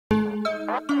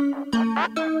The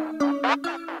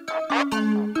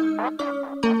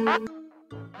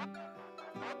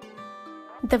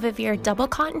Vivier Double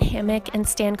Cotton Hammock and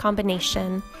Stand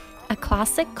Combination, a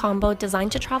classic combo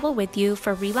designed to travel with you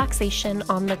for relaxation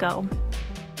on the go.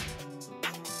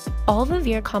 All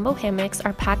Vivier combo hammocks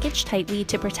are packaged tightly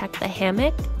to protect the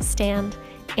hammock, stand,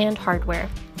 and hardware.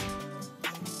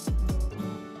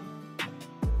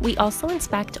 We also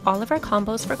inspect all of our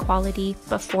combos for quality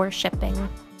before shipping.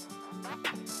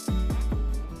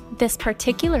 This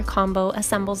particular combo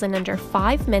assembles in under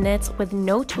 5 minutes with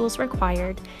no tools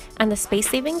required, and the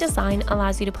space-saving design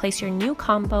allows you to place your new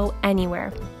combo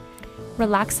anywhere.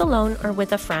 Relax alone or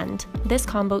with a friend. This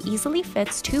combo easily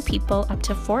fits 2 people up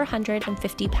to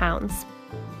 450 pounds.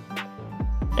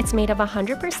 It's made of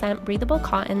 100% breathable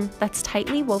cotton that's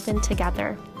tightly woven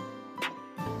together.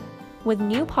 With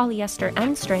new polyester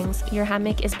end strings, your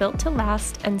hammock is built to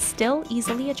last and still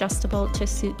easily adjustable to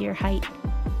suit your height.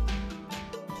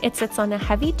 It sits on a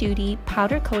heavy-duty,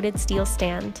 powder-coated steel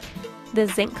stand. The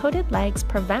zinc-coated legs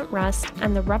prevent rust,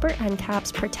 and the rubber end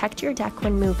caps protect your deck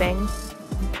when moving.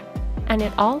 And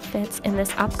it all fits in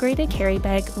this upgraded carry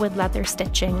bag with leather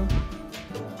stitching.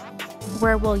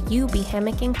 Where will you be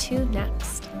hammocking to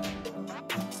next?